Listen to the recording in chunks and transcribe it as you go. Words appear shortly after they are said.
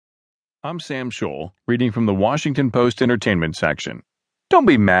I'm Sam Scholl, reading from the Washington Post Entertainment section. Don't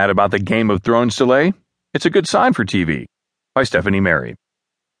be mad about the Game of Thrones delay. It's a good sign for TV. By Stephanie Mary.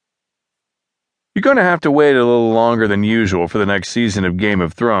 You're going to have to wait a little longer than usual for the next season of Game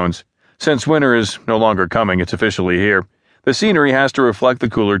of Thrones. Since winter is no longer coming, it's officially here. The scenery has to reflect the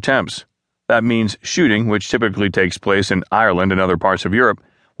cooler temps. That means shooting, which typically takes place in Ireland and other parts of Europe,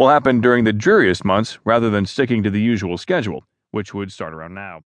 will happen during the dreariest months rather than sticking to the usual schedule, which would start around now.